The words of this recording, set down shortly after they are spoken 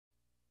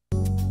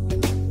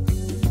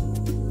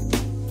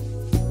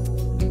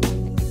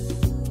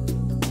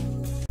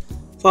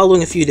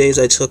Following a few days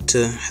I took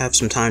to have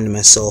some time to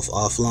myself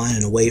offline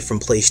and away from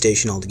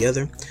PlayStation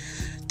altogether.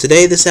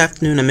 Today, this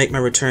afternoon, I make my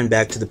return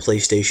back to the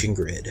PlayStation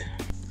grid.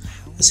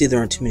 I see there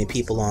aren't too many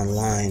people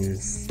online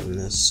from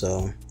this,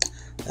 so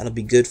that'll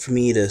be good for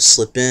me to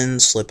slip in,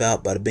 slip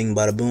out, bada bing,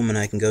 bada boom, and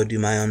I can go do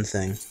my own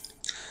thing.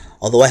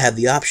 Although I have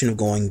the option of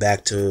going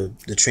back to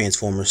the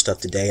Transformers stuff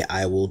today,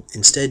 I will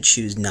instead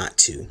choose not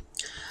to.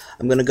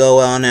 I'm going to go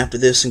on after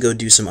this and go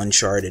do some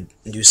Uncharted,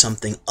 and do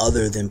something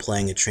other than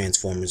playing a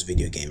Transformers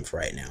video game for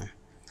right now.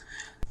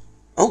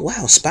 Oh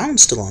wow,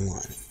 Spawn's still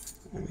online.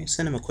 Let me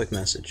send him a quick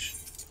message.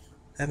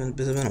 It's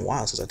been a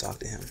while since I talked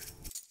to him.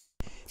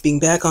 Being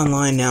back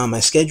online now,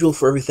 my schedule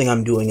for everything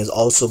I'm doing is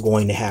also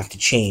going to have to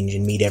change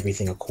and meet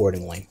everything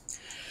accordingly.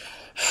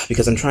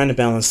 Because I'm trying to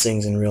balance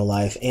things in real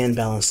life and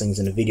balance things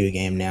in a video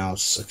game now,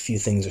 so a few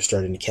things are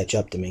starting to catch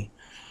up to me.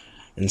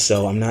 And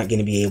so I'm not going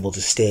to be able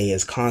to stay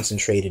as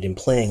concentrated in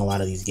playing a lot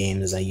of these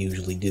games as I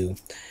usually do.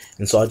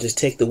 And so I'll just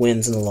take the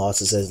wins and the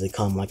losses as they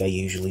come like I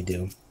usually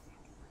do.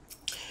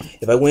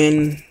 If I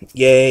win,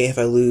 yay. If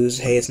I lose,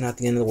 hey, it's not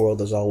the end of the world.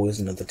 There's always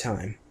another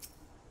time.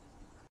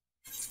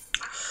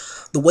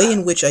 The way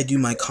in which I do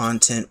my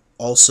content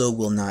also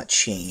will not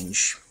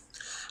change.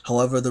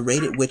 However, the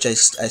rate at which I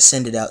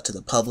send it out to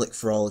the public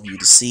for all of you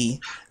to see,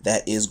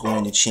 that is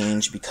going to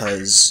change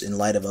because in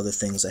light of other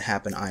things that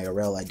happen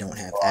IRL, I don't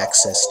have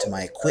access to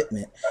my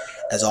equipment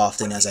as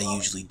often as I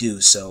usually do.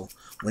 So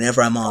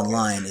whenever I'm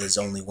online is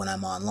only when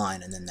I'm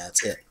online, and then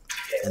that's it.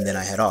 And then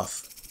I head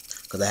off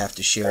because I have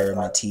to share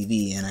my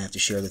TV and I have to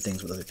share the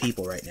things with other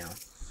people right now.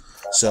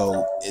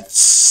 So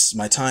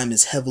my time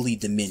is heavily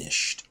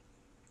diminished.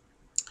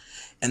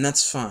 And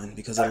that's fine,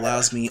 because it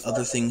allows me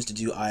other things to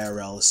do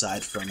IRL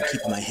aside from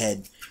keeping my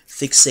head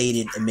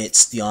fixated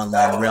amidst the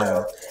online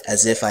realm,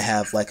 as if I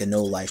have like a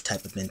no-life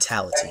type of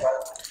mentality,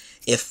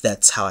 if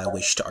that's how I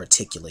wish to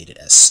articulate it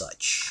as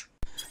such.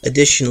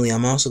 Additionally,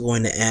 I'm also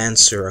going to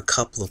answer a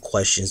couple of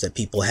questions that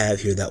people have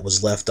here that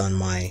was left on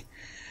my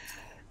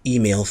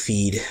email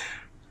feed.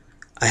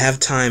 I have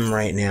time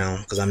right now,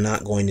 because I'm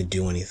not going to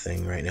do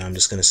anything right now. I'm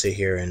just going to sit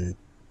here and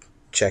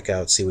check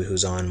out, see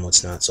who's on and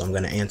what's not. So I'm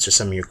going to answer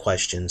some of your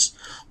questions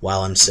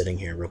while I'm sitting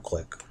here real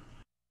quick.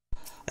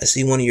 I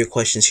see one of your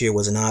questions here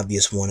was an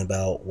obvious one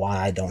about why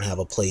I don't have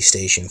a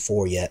PlayStation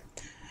 4 yet.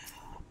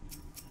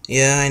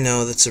 Yeah, I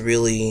know that's a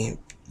really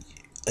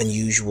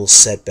unusual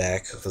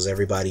setback because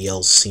everybody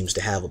else seems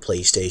to have a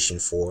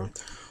PlayStation 4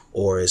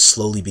 or is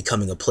slowly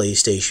becoming a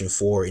PlayStation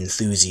 4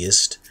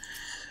 enthusiast.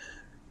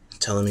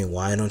 Telling me,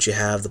 why don't you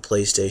have the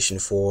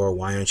PlayStation 4?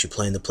 Why aren't you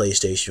playing the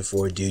PlayStation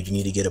 4? Dude, you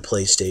need to get a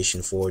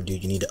PlayStation 4.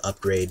 Dude, you need to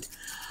upgrade.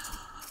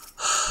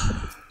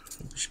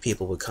 Wish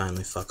people would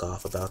kindly fuck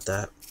off about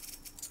that.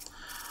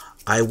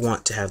 I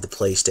want to have the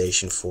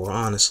PlayStation 4.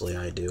 Honestly,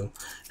 I do.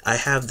 I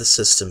have the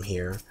system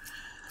here.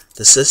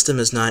 The system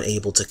is not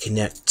able to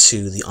connect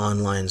to the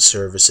online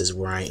services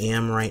where I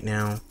am right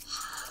now.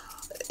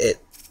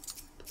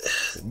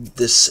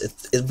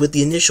 With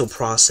the initial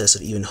process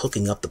of even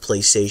hooking up the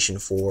PlayStation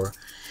 4,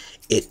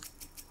 it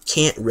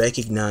can't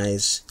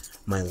recognize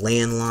my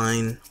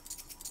landline.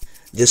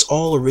 This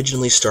all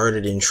originally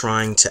started in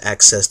trying to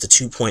access the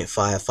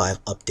 2.55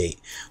 update,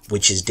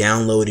 which is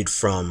downloaded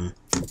from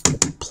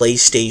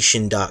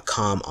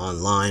PlayStation.com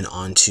online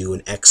onto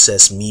an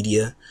excess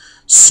media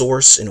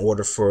source in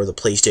order for the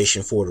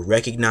PlayStation 4 to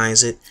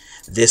recognize it.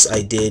 This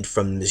I did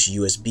from this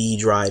USB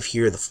drive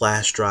here, the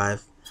flash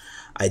drive.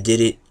 I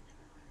did it.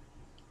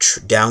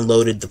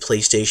 Downloaded the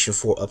PlayStation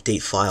 4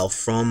 update file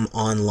from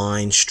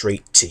online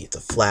straight to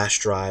the flash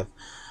drive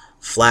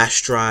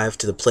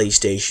to the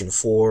PlayStation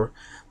 4.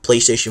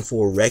 PlayStation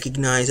 4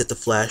 recognized that the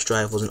flash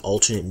drive was an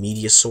alternate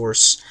media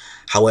source.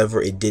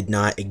 However, it did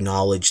not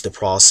acknowledge the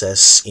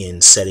process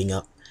in setting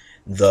up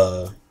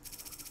the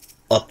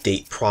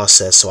update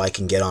process so I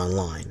can get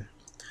online.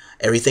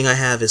 Everything I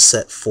have is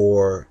set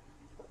for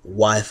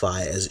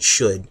Wi-Fi as it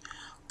should,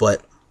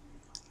 but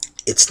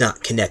it's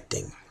not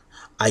connecting.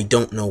 I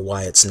don't know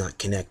why it's not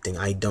connecting.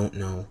 I don't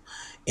know.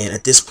 And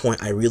at this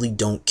point, I really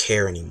don't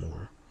care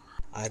anymore.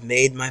 I've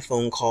made my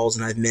phone calls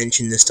and I've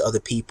mentioned this to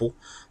other people,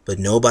 but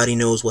nobody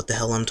knows what the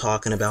hell I'm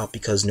talking about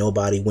because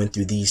nobody went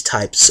through these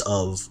types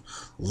of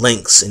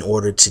links in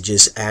order to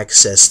just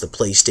access the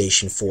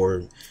PlayStation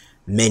 4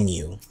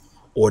 menu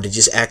or to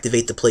just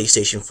activate the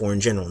PlayStation 4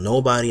 in general.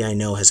 Nobody I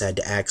know has had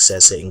to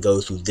access it and go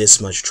through this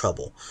much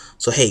trouble.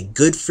 So hey,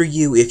 good for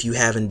you if you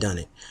haven't done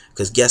it.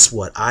 Because guess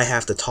what? I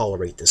have to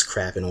tolerate this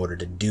crap in order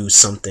to do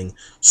something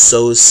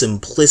so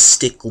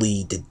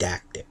simplistically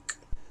didactic.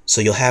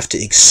 So you'll have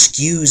to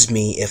excuse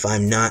me if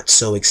I'm not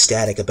so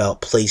ecstatic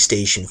about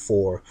PlayStation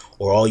 4,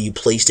 or all you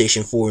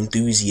PlayStation 4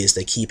 enthusiasts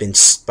that keep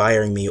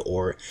inspiring me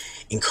or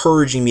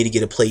encouraging me to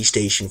get a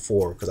PlayStation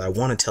 4, because I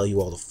want to tell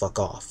you all to fuck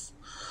off.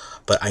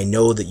 But I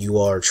know that you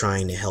are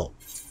trying to help.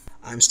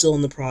 I'm still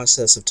in the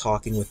process of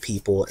talking with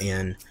people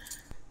and,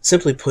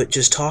 simply put,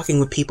 just talking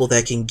with people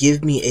that can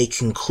give me a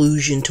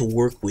conclusion to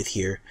work with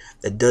here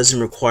that doesn't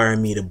require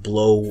me to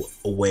blow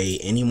away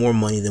any more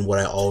money than what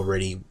I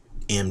already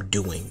am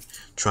doing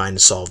trying to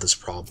solve this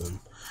problem.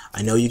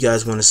 I know you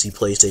guys want to see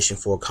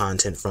PlayStation 4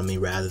 content from me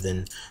rather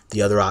than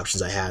the other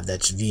options I have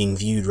that's being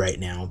viewed right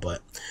now,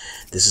 but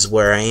this is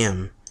where I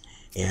am,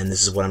 and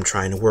this is what I'm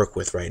trying to work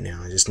with right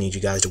now. I just need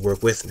you guys to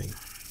work with me.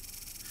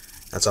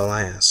 That's all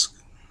I ask.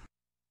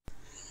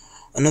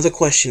 Another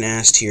question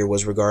asked here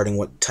was regarding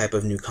what type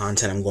of new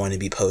content I'm going to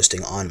be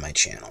posting on my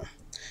channel.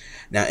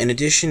 Now, in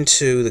addition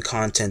to the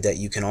content that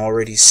you can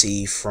already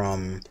see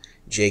from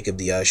Jacob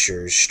the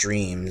Usher's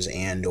streams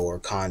and or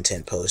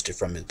content posted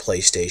from his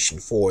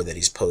PlayStation 4 that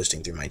he's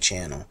posting through my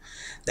channel,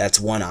 that's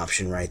one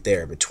option right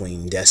there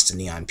between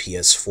Destiny on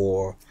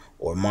PS4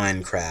 or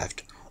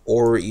Minecraft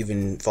or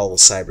even Fall of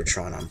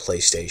Cybertron on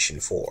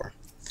PlayStation 4.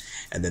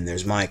 And then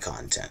there's my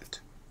content.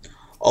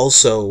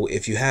 Also,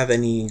 if you have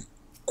any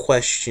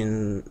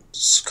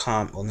questions,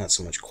 well, not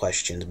so much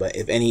questions, but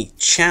if any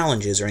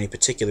challenges or any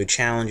particular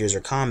challenges or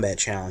combat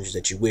challenges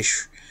that you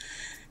wish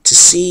to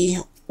see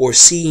or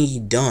see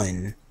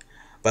done,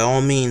 by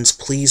all means,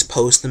 please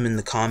post them in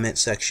the comment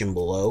section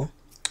below,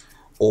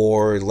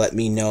 or let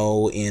me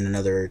know in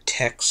another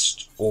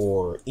text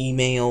or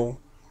email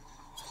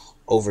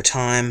over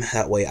time.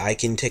 That way I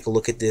can take a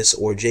look at this,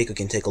 or Jacob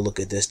can take a look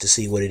at this to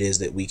see what it is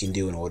that we can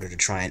do in order to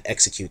try and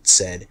execute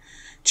said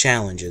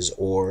challenges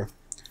or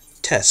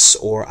tests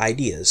or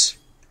ideas,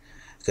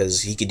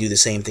 because he could do the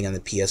same thing on the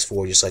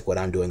PS4 just like what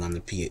I'm doing on the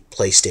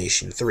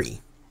PlayStation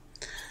 3.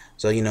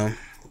 So, you know,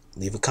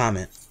 leave a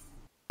comment.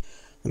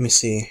 Let me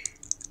see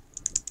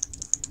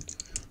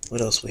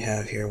what else we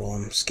have here while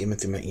I'm skimming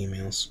through my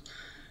emails.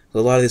 So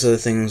a lot of these other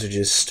things are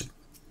just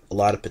a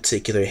lot of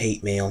particular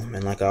hate mail,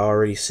 and like I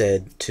already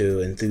said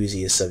to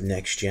enthusiasts of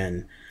next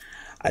gen,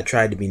 I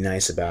tried to be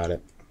nice about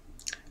it,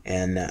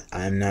 and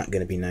I'm not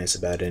going to be nice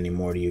about it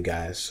anymore to you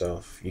guys. So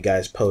if you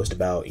guys post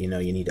about, you know,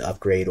 you need to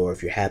upgrade, or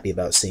if you're happy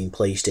about seeing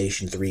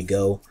PlayStation 3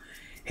 go,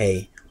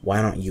 hey,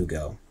 why don't you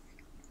go?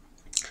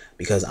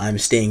 Because I'm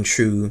staying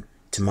true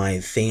to my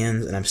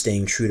fans, and I'm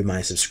staying true to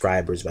my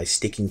subscribers by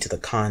sticking to the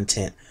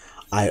content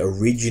I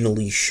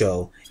originally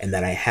show, and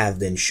that I have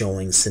been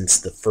showing since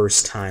the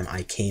first time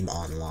I came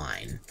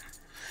online.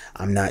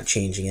 I'm not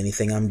changing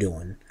anything I'm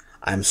doing.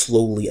 I'm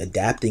slowly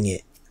adapting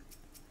it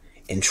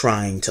and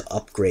trying to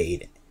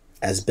upgrade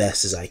as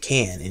best as I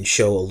can and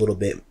show a little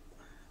bit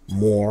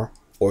more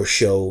or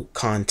show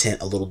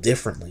content a little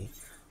differently,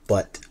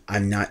 but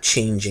I'm not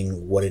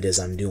changing what it is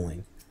I'm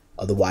doing.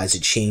 Otherwise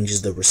it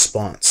changes the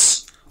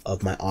response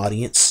of my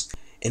audience.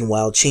 And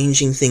while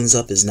changing things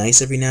up is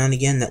nice every now and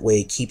again, that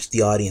way it keeps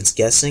the audience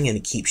guessing and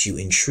it keeps you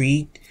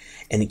intrigued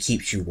and it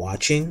keeps you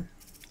watching,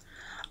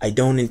 I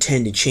don't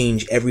intend to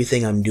change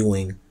everything I'm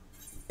doing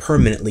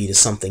permanently to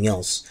something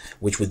else,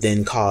 which would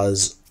then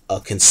cause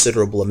a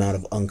considerable amount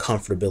of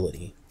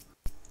uncomfortability.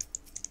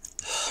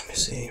 Let me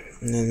see.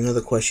 And then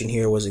another question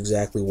here was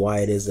exactly why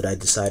it is that I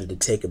decided to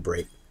take a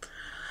break.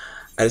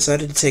 I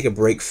decided to take a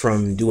break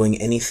from doing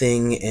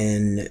anything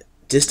and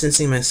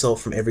distancing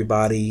myself from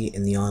everybody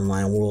in the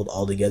online world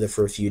altogether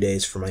for a few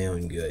days for my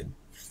own good.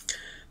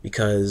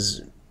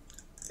 Because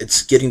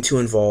it's getting too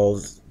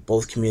involved.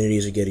 Both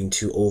communities are getting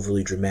too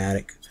overly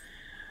dramatic.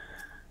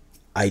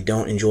 I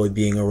don't enjoy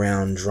being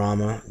around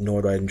drama,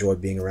 nor do I enjoy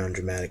being around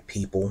dramatic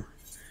people.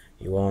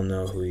 You all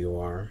know who you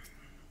are.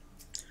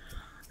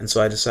 And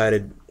so I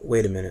decided,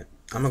 wait a minute,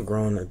 I'm a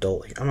grown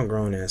adult here. I'm a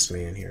grown-ass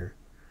man here.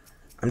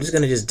 I'm just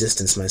going to just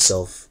distance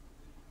myself,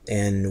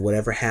 and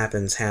whatever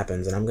happens,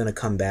 happens, and I'm going to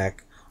come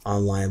back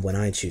online when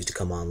I choose to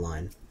come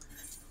online.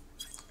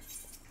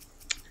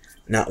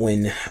 Not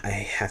when I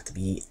have to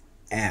be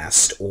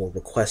asked or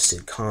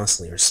requested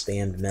constantly or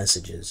spammed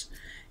messages.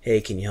 Hey,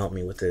 can you help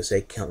me with this?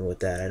 Hey, can you help me with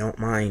that? I don't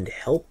mind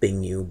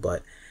helping you,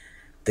 but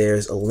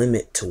there's a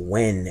limit to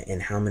when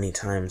and how many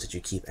times that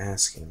you keep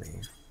asking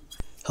me.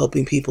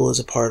 Helping people is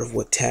a part of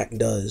what TAC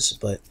does,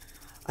 but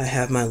I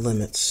have my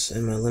limits,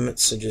 and my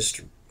limits are just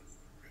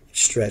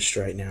stretched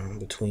right now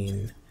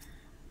between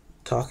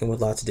talking with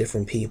lots of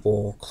different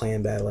people,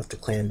 clan battle after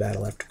clan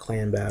battle after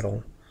clan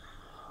battle,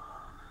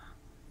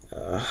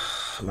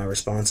 my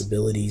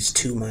responsibilities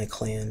to my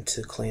clan,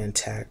 to clan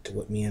TAC, to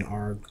what me and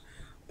Arg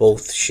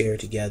both share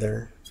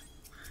together,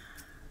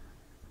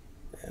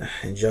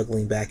 and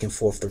juggling back and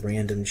forth the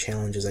random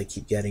challenges I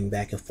keep getting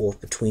back and forth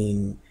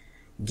between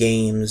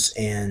games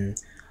and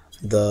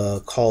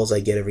the calls I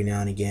get every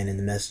now and again and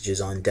the messages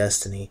on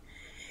Destiny.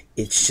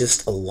 It's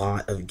just a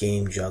lot of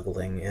game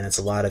juggling, and it's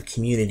a lot of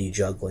community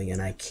juggling,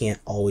 and I can't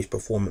always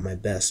perform at my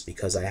best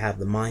because I have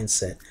the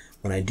mindset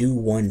when I do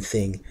one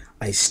thing,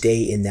 I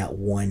stay in that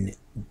one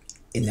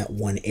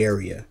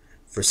area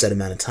for a set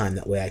amount of time.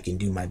 That way I can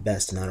do my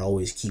best and not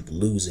always keep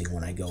losing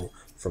when I go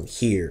from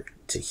here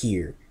to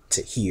here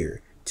to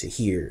here to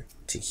here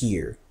to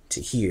here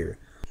to here.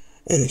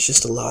 And it's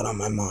just a lot on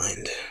my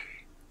mind.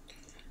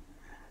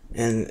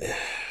 And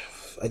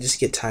I just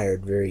get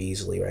tired very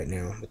easily right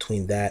now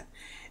between that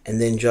and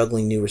then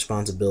juggling new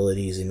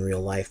responsibilities in real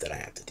life that I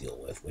have to deal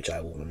with, which I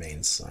will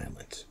remain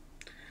silent.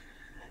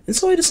 And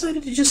so I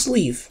decided to just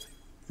leave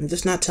and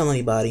just not tell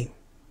anybody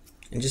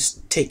and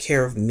just take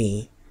care of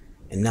me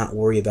and not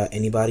worry about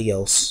anybody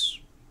else.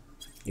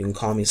 You can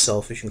call me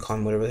selfish, you can call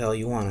me whatever the hell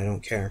you want, I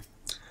don't care.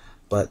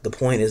 But the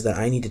point is that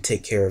I need to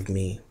take care of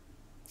me.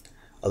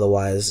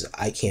 Otherwise,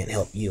 I can't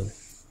help you.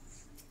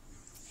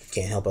 You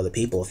can't help other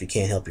people if you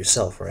can't help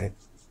yourself, right?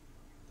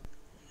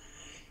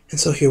 And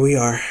so here we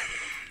are.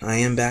 I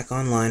am back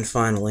online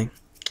finally.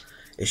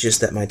 It's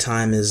just that my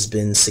time has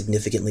been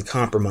significantly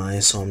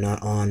compromised, so I'm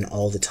not on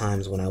all the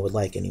times when I would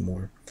like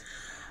anymore.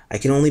 I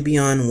can only be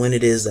on when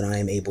it is that I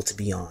am able to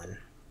be on.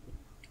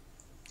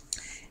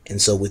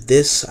 And so with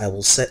this, I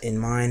will set in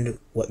mind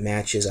what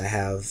matches I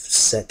have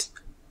set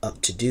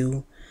up to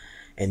do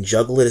and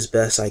juggle it as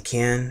best I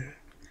can.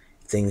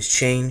 If things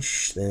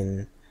change,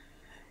 then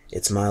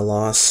it's my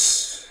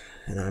loss,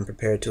 and I'm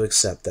prepared to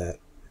accept that.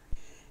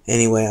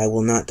 Anyway, I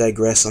will not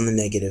digress on the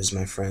negatives,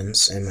 my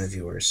friends and my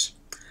viewers.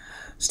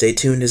 Stay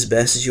tuned as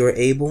best as you are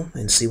able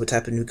and see what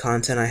type of new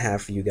content I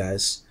have for you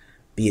guys,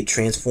 be it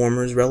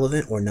Transformers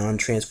relevant or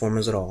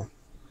non-Transformers at all.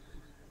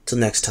 Till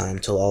next time,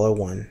 till all are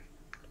one.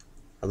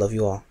 I love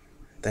you all.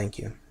 Thank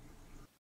you.